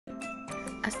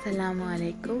Assalamu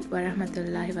alaikum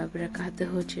warahmatullahi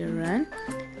wabarakatuh, children.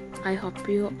 I hope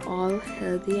you all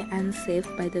healthy and safe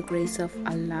by the grace of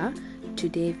Allah.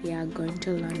 Today we are going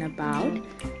to learn about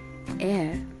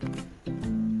air.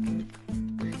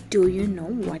 Do you know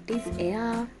what is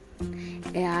air?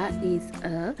 Air is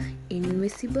an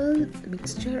invisible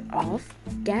mixture of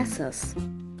gases.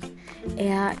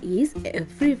 Air is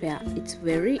everywhere. It's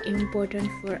very important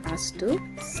for us to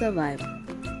survive.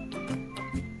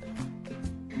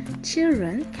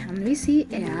 Children, can we see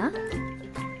air?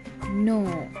 No,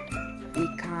 we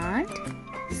can't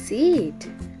see it,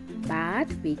 but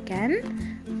we can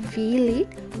feel it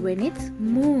when it's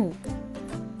moved.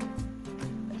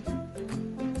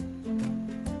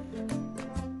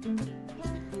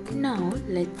 Now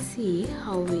let's see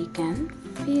how we can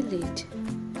feel it.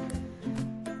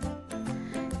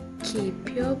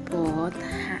 Keep your both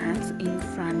hands in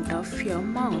front of your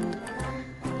mouth,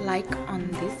 like on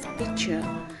this picture.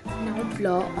 Now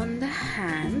blow on the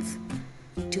hands.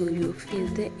 Do you feel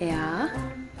the air?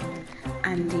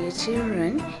 And dear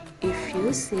children, if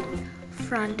you sit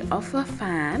front of a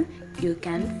fan, you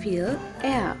can feel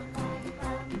air.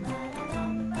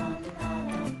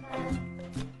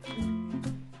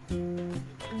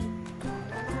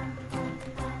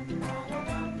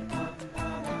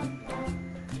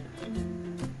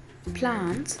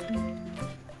 Plants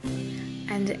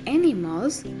and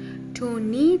animals too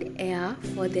need air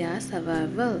for their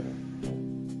survival.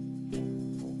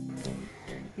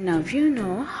 Now you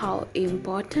know how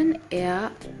important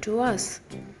air to us.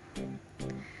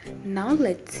 Now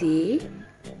let's see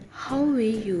how we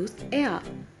use air.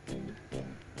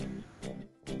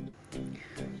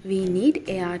 We need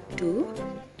air to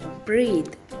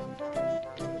breathe.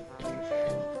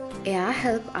 Air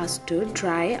helps us to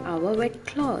dry our wet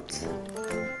clothes.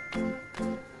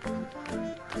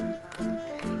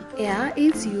 Air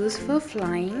is used for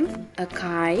flying a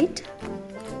kite,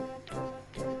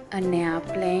 an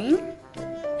airplane,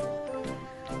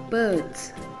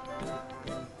 birds.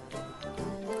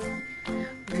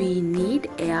 We need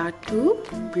air to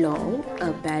blow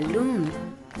a balloon.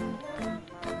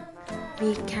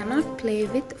 We cannot play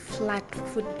with flat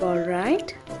football,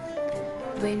 right?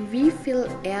 When we fill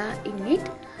air in it,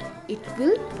 it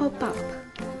will pop up.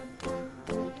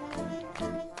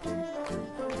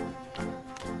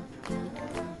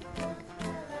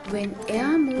 When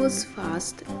air moves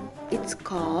fast, it's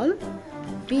called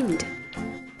wind.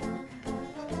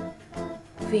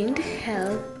 Wind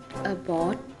helps a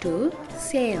boat to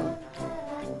sail.